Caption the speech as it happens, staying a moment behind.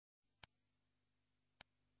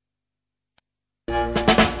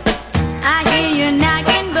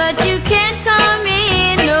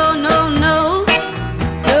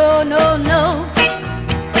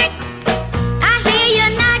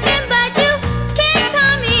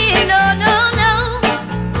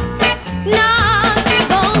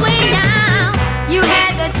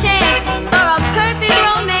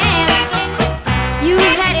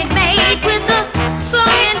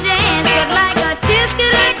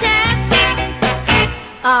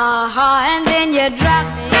aha, and then you drop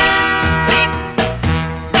me.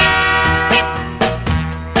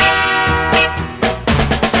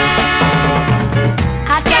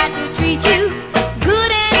 I tried to treat you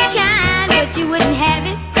good and kind, but you wouldn't have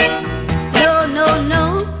it. No, no, no.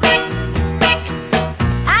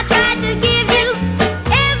 I tried to give you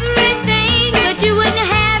everything, but you wouldn't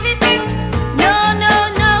have it. No, no,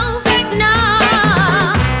 no, no.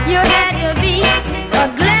 You had to be a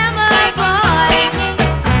glamour boy.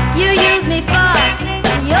 You used me for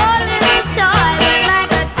your little toy, but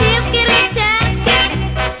like a tisket or tasket.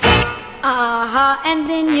 Aha, and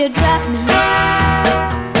then you dropped me.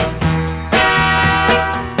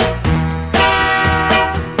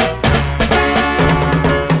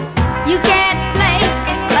 You can't play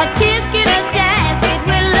a tisket or tasket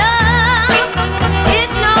with love.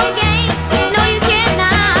 It's no game, no you can't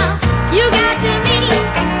now. You got to mean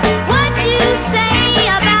what you say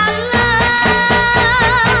about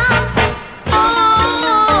love.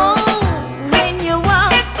 Oh, when you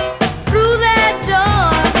walked through that door,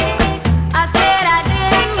 I said I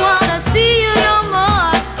didn't want to see you no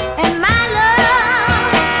more. And my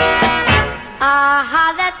love, aha,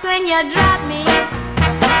 that's when you dropped me.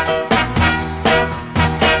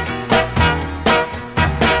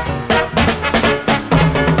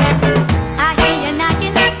 I hear you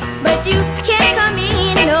knocking, but you can't come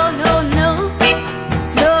in. No, no, no,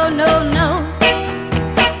 no, no, no.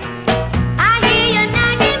 I hear you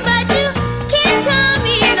knocking, but you can't come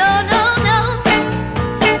in. No, no, no,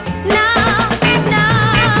 no, no.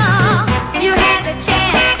 You had the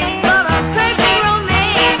chance for a perfect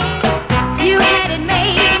romance. You had it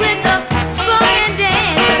made with a song and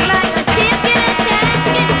dance, but like a tisket and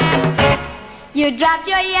tasket, you dropped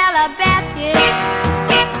your yellow basket.